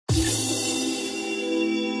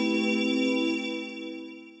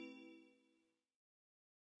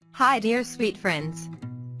Hi dear sweet friends.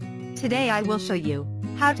 Today I will show you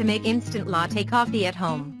how to make instant latte coffee at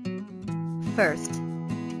home. First,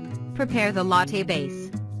 prepare the latte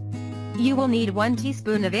base. You will need 1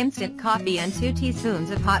 teaspoon of instant coffee and 2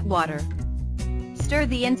 teaspoons of hot water. Stir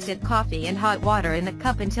the instant coffee and hot water in a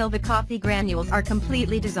cup until the coffee granules are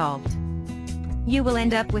completely dissolved. You will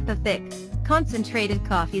end up with a thick, concentrated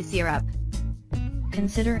coffee syrup.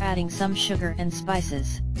 Consider adding some sugar and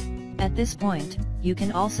spices. At this point, you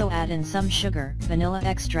can also add in some sugar, vanilla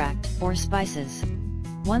extract, or spices.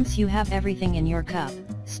 Once you have everything in your cup,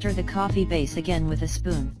 stir the coffee base again with a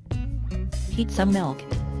spoon. Heat some milk.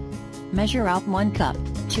 Measure out 1 cup,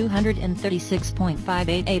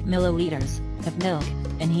 236.588 milliliters, of milk,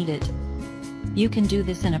 and heat it. You can do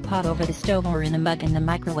this in a pot over the stove or in a mug in the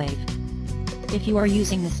microwave. If you are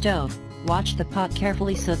using the stove, watch the pot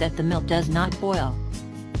carefully so that the milk does not boil.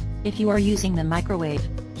 If you are using the microwave,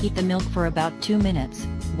 heat the milk for about 2 minutes,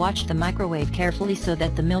 watch the microwave carefully so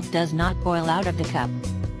that the milk does not boil out of the cup.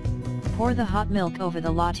 Pour the hot milk over the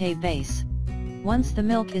latte base. Once the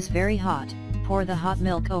milk is very hot, pour the hot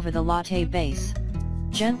milk over the latte base.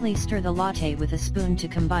 Gently stir the latte with a spoon to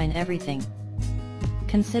combine everything.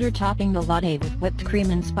 Consider topping the latte with whipped cream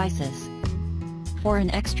and spices. For an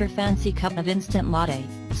extra fancy cup of instant latte,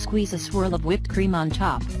 squeeze a swirl of whipped cream on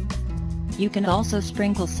top. You can also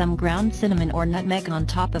sprinkle some ground cinnamon or nutmeg on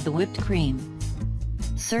top of the whipped cream.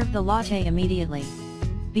 Serve the latte immediately.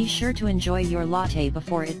 Be sure to enjoy your latte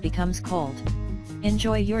before it becomes cold.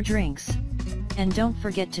 Enjoy your drinks. And don't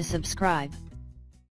forget to subscribe.